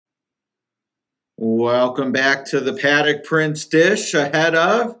Welcome back to the Paddock Prince dish ahead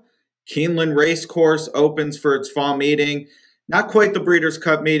of Keeneland Racecourse opens for its fall meeting. Not quite the Breeders'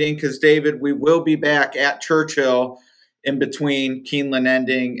 Cup meeting because, David, we will be back at Churchill in between Keeneland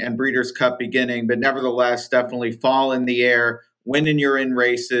ending and Breeders' Cup beginning, but nevertheless, definitely fall in the air, winning your in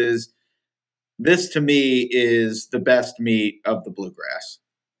races. This, to me, is the best meet of the Bluegrass.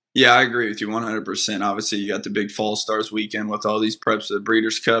 Yeah, I agree with you 100%. Obviously, you got the big Fall Stars weekend with all these preps for the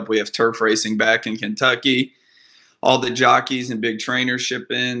Breeders' Cup. We have turf racing back in Kentucky. All the jockeys and big trainers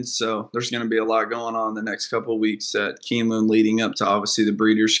ship in. So there's going to be a lot going on the next couple of weeks at Keeneland leading up to, obviously, the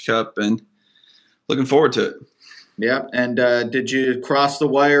Breeders' Cup. And looking forward to it. Yeah. And did you cross the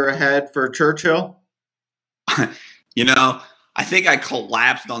wire ahead for Churchill? I think I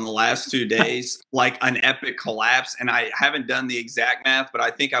collapsed on the last 2 days, like an epic collapse. And I haven't done the exact math, but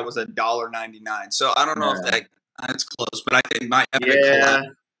I think I was $1.99. So I don't know if that's close, but I think my epic collapse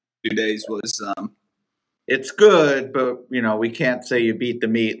 2 days was it's good, but we can't say you beat the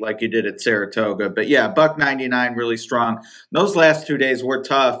meet like you did at Saratoga. But yeah, $1.99 really strong. Those last 2 days were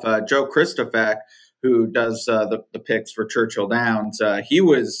tough. Joe Christofak, who does the picks for Churchill Downs, he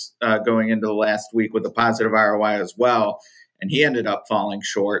was going into the last week with a positive ROI as well. And he ended up falling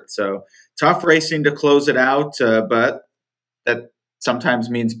short. So tough racing to close it out, but that sometimes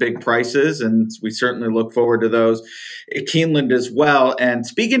means big prices, and we certainly look forward to those at Keeneland as well. And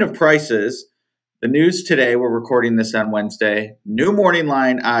speaking of prices, the news today, we're recording this on Wednesday, new morning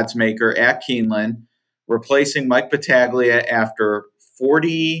line odds maker at Keeneland, replacing Mike Battaglia after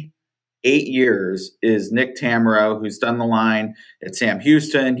 48 years, is Nick Tamero, who's done the line at Sam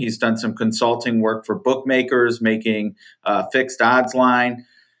Houston. He's done some consulting work for bookmakers, making fixed odds line.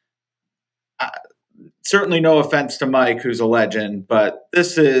 Certainly no offense to Mike, who's a legend, but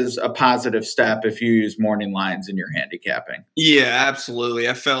this is a positive step if you use morning lines in your handicapping. Yeah, absolutely.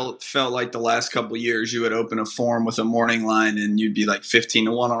 I felt like the last couple of years you would open a form with a morning line and you'd be like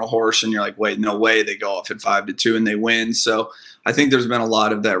 15-1 on a horse and you're like, wait, no way, they go off at 5-2 and they win. So I think there's been a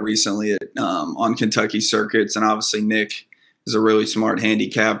lot of that recently on Kentucky circuits, and obviously Nick is a really smart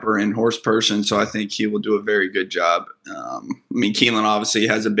handicapper and horse person, so I think he will do a very good job. Keeneland obviously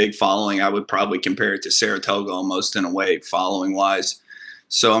has a big following. I would probably compare it to Saratoga almost in a way, following-wise.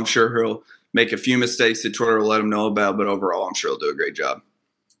 So I'm sure he'll make a few mistakes that Twitter will let him know about, but overall I'm sure he'll do a great job.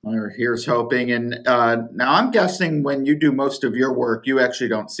 Well, here's hoping. And now I'm guessing when you do most of your work, you actually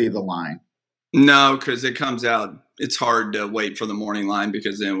don't see the line. No, because it comes out. It's hard to wait for the morning line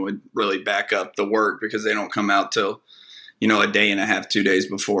because then it would really back up the work because they don't come out till a day and a half, 2 days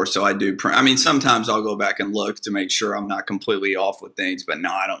before. So I do sometimes I'll go back and look to make sure I'm not completely off with things, but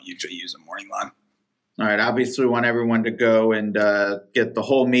no, I don't usually use a morning line. All right. Obviously, we want everyone to go and get the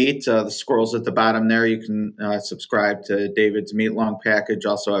whole meat. The scrolls at the bottom there. You can subscribe to David's meat long package.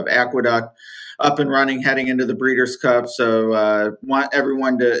 Also have Aqueduct up and running heading into the Breeders' Cup. So want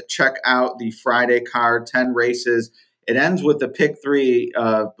everyone to check out the Friday card, 10 races. It ends with the pick three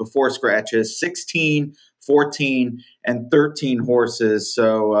before scratches, 16, 14, and 13 horses.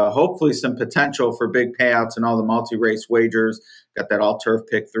 So hopefully some potential for big payouts and all the multi-race wagers. Got that all-turf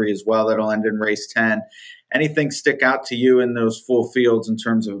pick three as well. That'll end in race 10. Anything stick out to you in those full fields in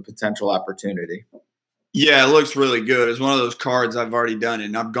terms of a potential opportunity? Yeah, it looks really good. It's one of those cards I've already done,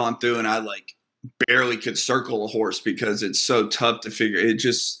 and I've gone through and I barely could circle a horse because it's so tough to figure.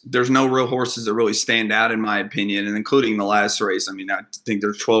 There's no real horses that really stand out in my opinion, and including the last race. I think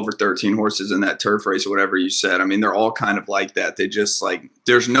there's 12 or 13 horses in that turf race or whatever you said. They're all kind of like that. They just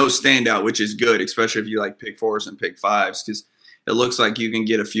there's no standout, which is good, especially if you pick fours and pick fives, because it looks like you can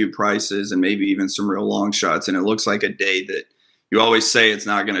get a few prices and maybe even some real long shots, and it looks like a day that you always say it's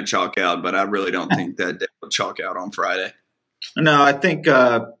not going to chalk out, but I really don't think that day will chalk out on Friday. No, I think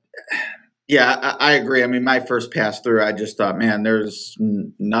yeah, I agree. My first pass through, I just thought, man, there's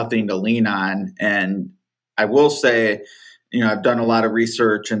nothing to lean on. And I will say, I've done a lot of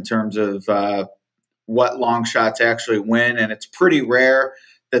research in terms of what long shots actually win. And it's pretty rare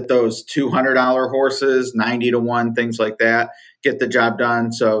that those $200 horses, 90-1, things like that, get the job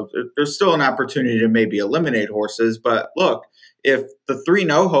done. So there's still an opportunity to maybe eliminate horses. But look, if the three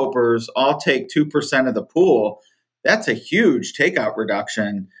no-hopers all take 2% of the pool, that's a huge takeout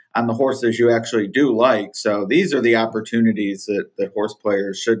reduction on the horses you actually do like. So these are the opportunities that horse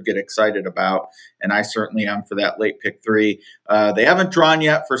players should get excited about. And I certainly am for that late pick three. They haven't drawn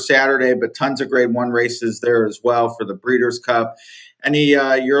yet for Saturday, but tons of grade one races there as well for the Breeders' Cup. Any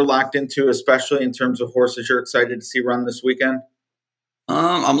you're locked into, especially in terms of horses you're excited to see run this weekend?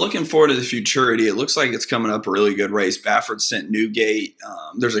 I'm looking forward to the futurity. It looks like it's coming up a really good race. Baffert sent Newgate.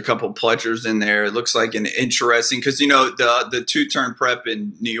 There's a couple Pletchers in there. It looks like an interesting because the 2-turn prep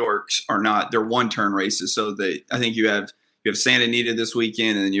in New York are not, they're 1-turn races. So I think you have Santa Anita this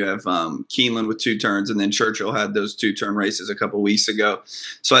weekend, and then you have Keeneland with 2 turns, and then Churchill had those 2-turn races a couple weeks ago.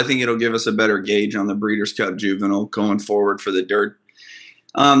 So I think it'll give us a better gauge on the Breeders' Cup Juvenile going forward for the dirt.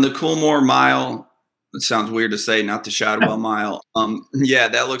 The Coolmore Mile. It sounds weird to say, not the Shadwell Mile. Yeah,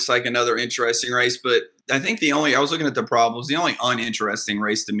 that looks like another interesting race. But I think I was looking at the problems. The only uninteresting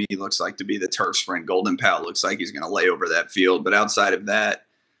race to me looks like to be the Turf Sprint. Golden Pal looks like he's going to lay over that field. But outside of that,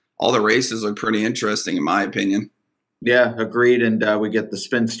 all the races look pretty interesting, in my opinion. Yeah, agreed. And we get the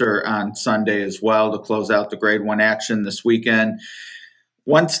Spinster on Sunday as well to close out the Grade 1 action this weekend.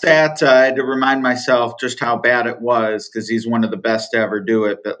 One stat, I had to remind myself just how bad it was because he's one of the best to ever do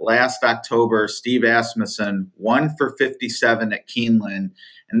it. But last October, Steve Asmussen won for 57 at Keeneland.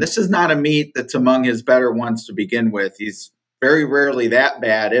 And this is not a meet that's among his better ones to begin with. He's very rarely that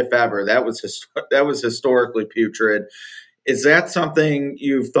bad, if ever. That was historically putrid. Is that something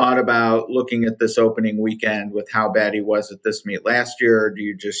you've thought about looking at this opening weekend with how bad he was at this meet last year? Or do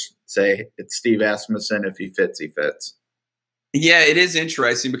you just say it's Steve Asmussen, if he fits, he fits? Yeah, it is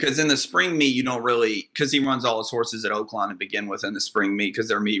interesting because in the spring meet, you don't really, because he runs all his horses at Oaklawn to begin with in the spring meet because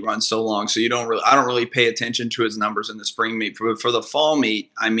their meet runs so long. So I don't really pay attention to his numbers in the spring meet. For the fall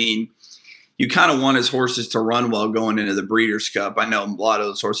meet, I mean, you kind of want his horses to run well going into the Breeders' Cup. I know a lot of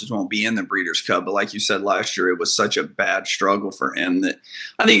those horses won't be in the Breeders' Cup, but like you said last year, it was such a bad struggle for him that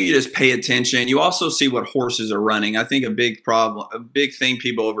I think you just pay attention. You also see what horses are running. I think a big thing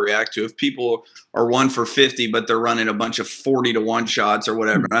people overreact to, if people are 1 for 50, but they're running a bunch of 40-to-1 shots or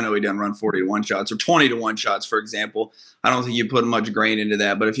whatever. I know he doesn't run 40-to-1 shots or 20-to-1 shots, for example. I don't think you put much grain into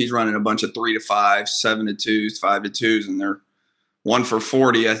that, but if he's running a bunch of 3-to-5, 7-to-2s, 5-to-2s, and they're 1 for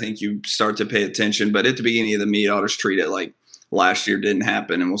 40, I think you start to pay attention. But at the beginning of the meet, I'll just treat it like last year didn't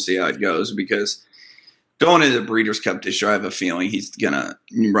happen, and we'll see how it goes. Because going into the Breeders' Cup this year, I have a feeling he's going to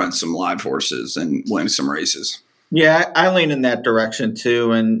run some live horses and win some races. Yeah, I lean in that direction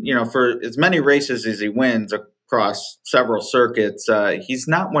too. And, for as many races as he wins across several circuits, he's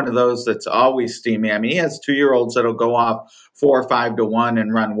not one of those that's always steamy. I mean, he has 2-year-olds that'll go off 4 or 5-to-1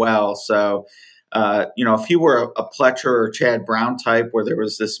 and run well. So, if he were a Pletcher or Chad Brown type where there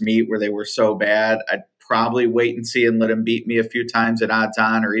was this meet where they were so bad, I'd probably wait and see and let him beat me a few times at odds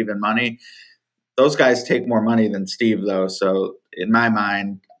on or even money. Those guys take more money than Steve, though. So in my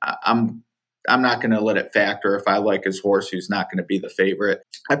mind, I'm not going to let it factor if I like his horse who's not going to be the favorite.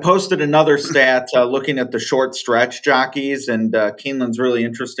 I posted another stat looking at the short stretch jockeys, and Keeneland's really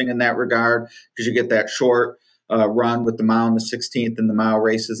interesting in that regard because you get that short run with the mile and the 16th and the mile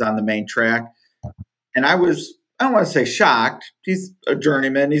races on the main track. And I don't want to say shocked. He's a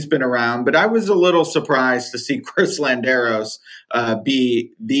journeyman. He's been around. But I was a little surprised to see Chris Landeros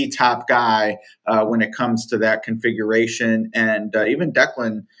be the top guy when it comes to that configuration. And even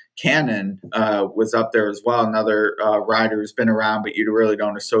Declan Cannon was up there as well, another rider who's been around, but you really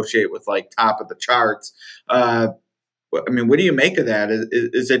don't associate with, like, top of the charts. I mean, what do you make of that?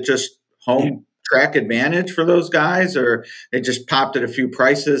 Is it just home track advantage for those guys, or they just popped at a few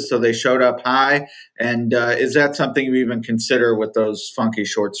prices so they showed up high? And is that something you even consider with those funky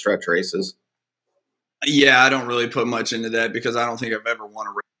short stretch races? Yeah, I don't really put much into that because I don't think I've ever won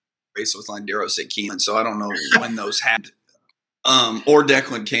a race with Landeros at Keeneland, so I don't know when those happened. Or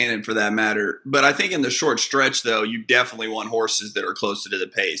Declan Cannon for that matter. But I think in the short stretch, though, you definitely want horses that are closer to the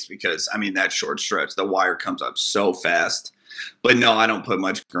pace because, I mean, that short stretch, the wire comes up so fast. But no, I don't put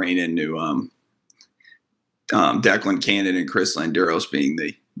much grain into Declan Cannon and Chris Landeros being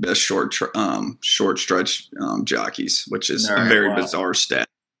the best short stretch jockeys, which is a very bizarre stat.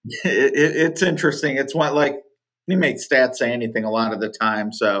 It's interesting. It's what, like, you make stats say anything a lot of the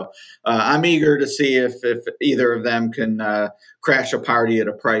time. So I'm eager to see if either of them can crash a party at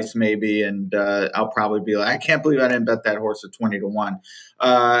a price maybe. And I'll probably be like, I can't believe I didn't bet that horse at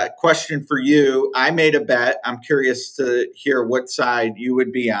 20-to-1. Question for you. I made a bet. I'm curious to hear what side you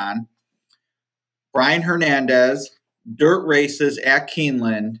would be on. Brian Hernandez, dirt races at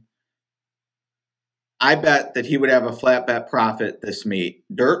Keeneland. I bet that he would have a flat bet profit this meet.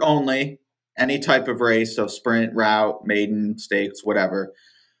 Dirt only, any type of race, so sprint, route, maiden, stakes, whatever.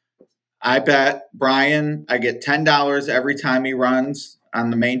 I bet Brian, I get $10 every time he runs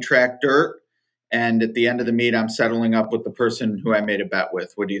on the main track dirt. And at the end of the meet, I'm settling up with the person who I made a bet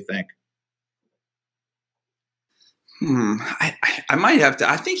with. What do you think? I might have to.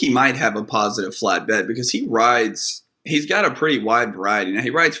 I think he might have a positive flat bet because he rides. He's got a pretty wide variety. Now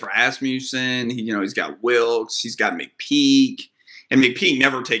he rides for Asmussen. He's got Wilkes. He's got McPeak. And McPeak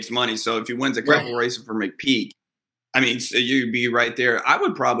never takes money. So if he wins a couple races for McPeak, I mean, so you'd be right there. I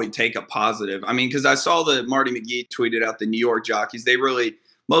would probably take a positive. I mean, because I saw that Marty McGee tweeted out the New York jockeys. They really,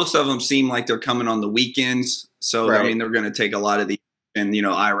 most of them seem like they're coming on the weekends. So, I mean, they're going to take a lot of the, and, you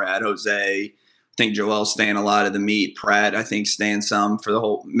know, Irad, Jose, I think Joel's staying a lot of the meet. Pratt, I think, staying some for the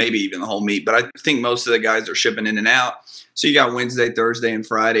whole, maybe even the whole meet. But I think most of the guys are shipping in and out. So you got Wednesday, Thursday, and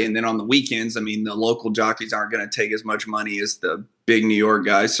Friday. And then on the weekends, I mean, the local jockeys aren't going to take as much money as the big New York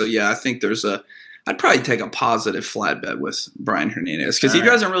guys. So, yeah, I think I'd probably take a positive flat bet with Brian Hernandez because he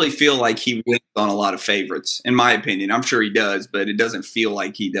doesn't really feel like he wins on a lot of favorites, in my opinion. I'm sure he does, but it doesn't feel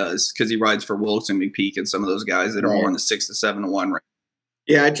like he does because he rides for Wilson, McPeak, and some of those guys that are more in the 6 to 7 to 1 range.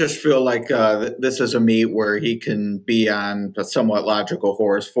 Yeah, I just feel like this is a meet where he can be on a somewhat logical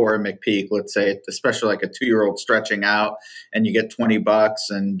horse for a McPeak, let's say, especially like a 2-year-old stretching out, and you get $20,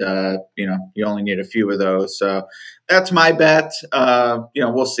 and you know, you only need a few of those. So that's my bet. You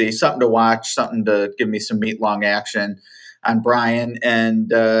know, we'll see. Something to watch, something to give me some meet long action on Brian.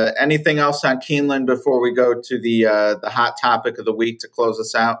 And anything else on Keeneland before we go to the hot topic of the week to close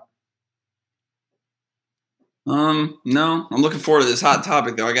us out? No, I'm looking forward to this hot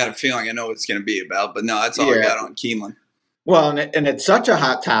topic though. I got a feeling I know what it's going to be about, but no, that's all I got on Keeneland. Well, and it's such a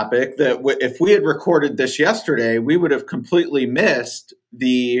hot topic that if we had recorded this yesterday, we would have completely missed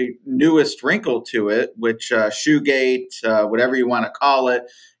the newest wrinkle to it, which Shoegate, whatever you want to call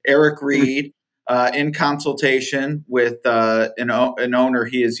it, Eric Reed, in consultation with an owner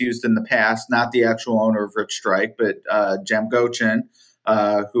he has used in the past, not the actual owner of Rich Strike, but Jem Gochin,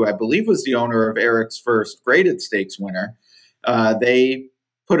 who I believe was the owner of Eric's first graded stakes winner. They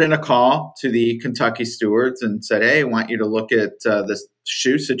put in a call to the Kentucky stewards and said, hey, I want you to look at this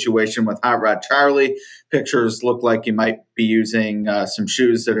shoe situation with Hot Rod Charlie. Pictures look like you might be using some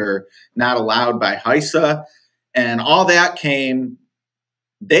shoes that are not allowed by HISA. And all that came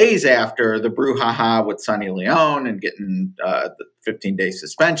days after the brouhaha with Sonny Leone and getting the 15-day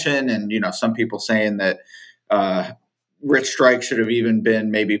suspension. And, you know, some people saying that Rich Strike should have even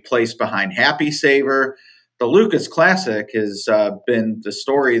been maybe placed behind Happy Saver. The Lukas Classic has been the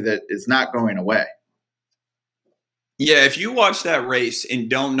story that is not going away. Yeah, if you watch that race and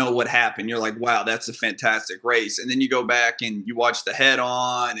don't know what happened, you're like, wow, that's a fantastic race. And then you go back and you watch the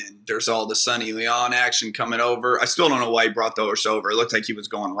head-on, and there's all the Sonny Leon action coming over. I still don't know why he brought the horse over. It looked like he was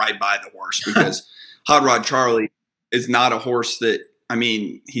going right by the horse because Hot Rod Charlie is not a horse that, I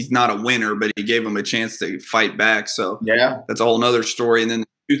mean, he's not a winner, but he gave him a chance to fight back. So yeah, that's a whole nother story. And then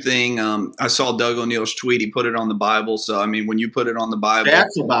thing. I saw Doug O'Neill's tweet. He put it on the Bible. So, I mean, when you put it on the Bible,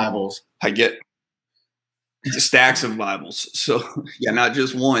 stacks of Bibles. I get stacks of Bibles. So, yeah, not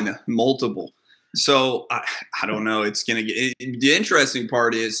just one, multiple. So, I don't know. It's going to get the interesting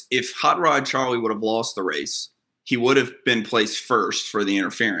part is if Hot Rod Charlie would have lost the race, he would have been placed first for the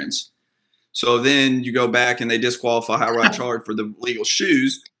interference. So then you go back and they disqualify Hot Rod Charlie for the legal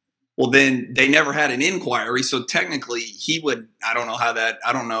shoes. Well, then they never had an inquiry, so technically he would. I don't know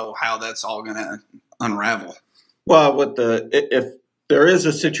how that's all going to unravel. Well, if there is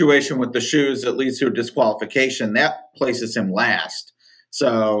a situation with the shoes that leads to a disqualification, that places him last.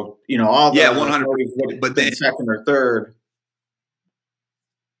 So you know all the 100%. But then second or third.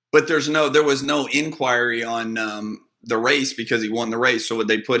 But there was no inquiry on the race because he won the race. So would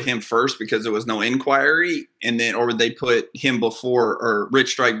they put him first because there was no inquiry, or would they put him before or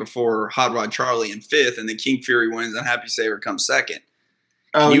Rich Strike before Hot Rod Charlie in fifth, and then King Fury wins and Happy Saver comes second?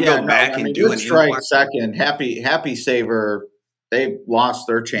 Can you go back and do Rich Strike second? Happy Saver, they lost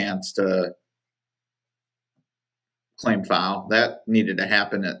their chance to claim foul. That needed to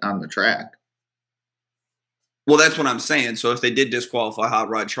happen on the track. Well, that's what I'm saying. So if they did disqualify Hot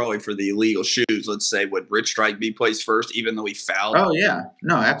Rod Charlie for the illegal shoes, let's say, would Rich Strike be placed first, even though he fouled? Oh yeah,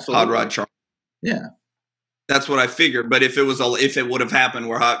 no, absolutely. Hot Rod Charlie. Yeah, that's what I figured. But if it would have happened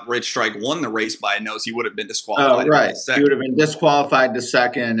where Rich Strike won the race by a nose, he would have been disqualified. Oh right, he would have been disqualified to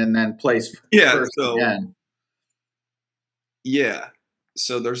second and then placed first again. Yeah,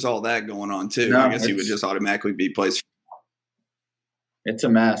 so there's all that going on too. No, I guess he would just automatically be placed. It's a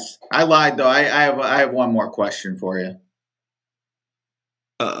mess. I lied though. I have one more question for you.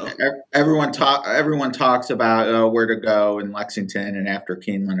 Everyone talks about where to go in Lexington and after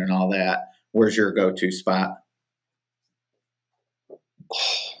Keeneland and all that. Where's your go-to spot?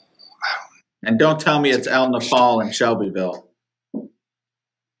 And don't tell me it's El Nepal in Shelbyville.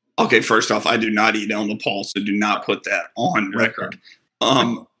 Okay, first off, I do not eat El Nepal, so do not put that on record.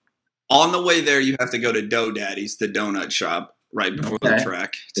 On the way there, you have to go to Dough Daddy's, the donut shop. Right before the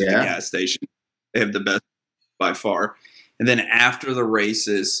track to the gas station. They have the best by far. And then after the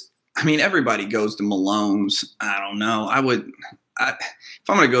races, I mean, everybody goes to Malone's. I don't know. if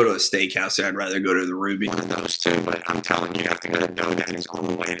I'm going to go to a steakhouse, I'd rather go to the Ruby. One of those two, but I'm telling you, you have to go to GoDaddy's on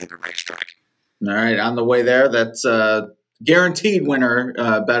the way to the racetrack. All right, on the way there, that's guaranteed winner,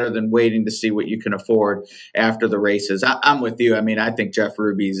 better than waiting to see what you can afford after the races. I'm with you. I mean, I think Jeff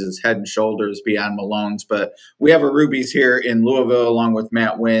Ruby's is head and shoulders beyond Malone's, but we have a Ruby's here in Louisville along with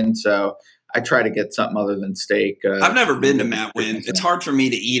Matt Wynn, so I try to get something other than steak. I've never been to Matt Wynn. It's hard for me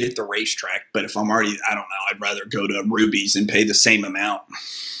to eat at the racetrack, but if I'm already, I don't know, I'd rather go to Ruby's and pay the same amount.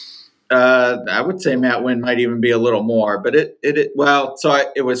 I would say Matt Wynn might even be a little more, but it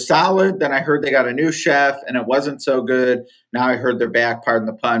was solid. Then I heard they got a new chef, and it wasn't so good. Now I heard they're back, pardon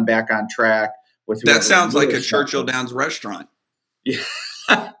the pun, back on track. That sounds like a Churchill Downs restaurant. Yeah,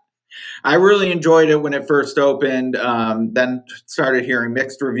 I really enjoyed it when it first opened. Then started hearing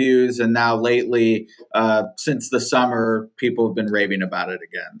mixed reviews, and now lately, since the summer, people have been raving about it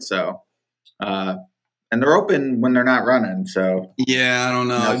again. So. And they're open when they're not running. So yeah, I don't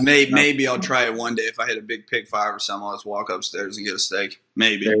know. Maybe I'll try it one day if I hit a big pick five or something. I'll just walk upstairs and get a steak.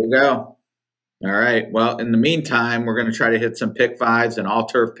 Maybe. There you go. All right. Well, in the meantime, we're going to try to hit some pick fives and all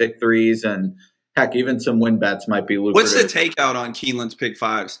turf pick threes, and heck, even some win bets might be lucrative. What's the takeout on Keeneland's pick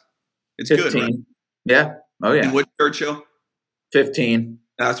fives? It's 15. Good, right? Yeah. Oh yeah. And what Churchill? 15.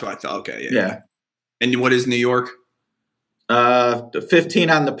 That's what I thought. Okay. Yeah. And what is New York? 15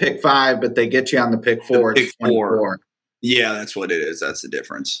 on the pick five, but they get you on the pick four. Pick 4. Yeah, that's what it is. That's the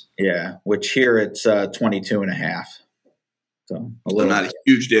difference. Yeah, which here it's 22.5. So a little not a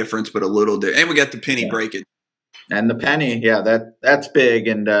huge difference, but a little different. And we got the penny breakage. And the penny, yeah, that's big.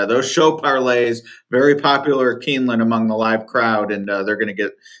 And those show parlays, very popular at Keeneland among the live crowd, and they're going to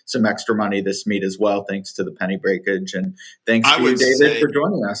get some extra money this meet as well, thanks to the penny breakage. And thanks to you, David, for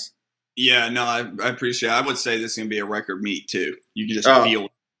joining us. Yeah, no, I appreciate it. I would say this is going to be a record meet, too. You can just feel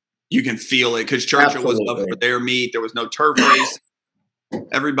it. You can feel it because Churchill was up for their meet. There was no turf race.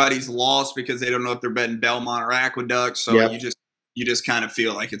 Everybody's lost because they don't know if they're betting Belmont or Aqueduct. So you just kind of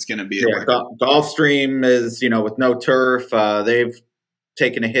feel like it's going to be a record. Gulfstream is, with no turf. They've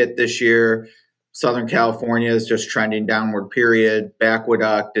taken a hit this year. Southern California is just trending downward, period.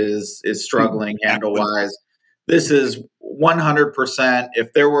 Aqueduct is struggling handle-wise. This is 100%.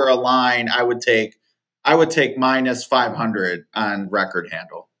 If there were a line, I would take minus 500 on record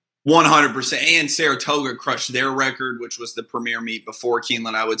handle. 100%. And Saratoga crushed their record, which was the premier meet before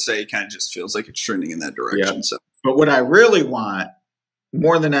Keeneland. I would say it kind of just feels like it's trending in that direction. Yeah. So, but what I really want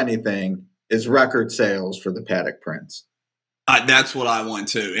more than anything is record sales for the Paddock Prince. That's what I want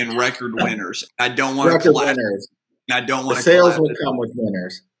too. And record winners. I don't want record winners. I don't want the sales will come with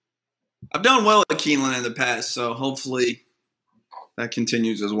winners. I've done well at Keeneland in the past, so hopefully that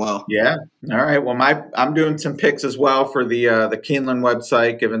continues as well. Yeah. All right. Well, I'm doing some picks as well for the Keeneland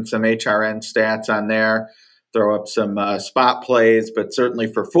website, giving some HRN stats on there. Throw up some spot plays, but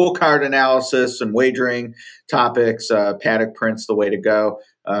certainly for full card analysis and wagering topics, Paddock Prince, the way to go.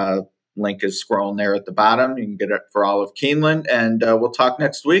 Link is scrolling there at the bottom. You can get it for all of Keeneland, and we'll talk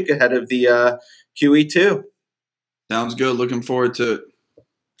next week ahead of the QE2. Sounds good. Looking forward to it.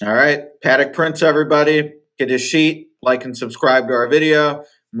 All right. Paddock Prince, everybody. Get his sheet, like and subscribe to our video, and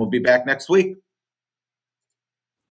we'll be back next week.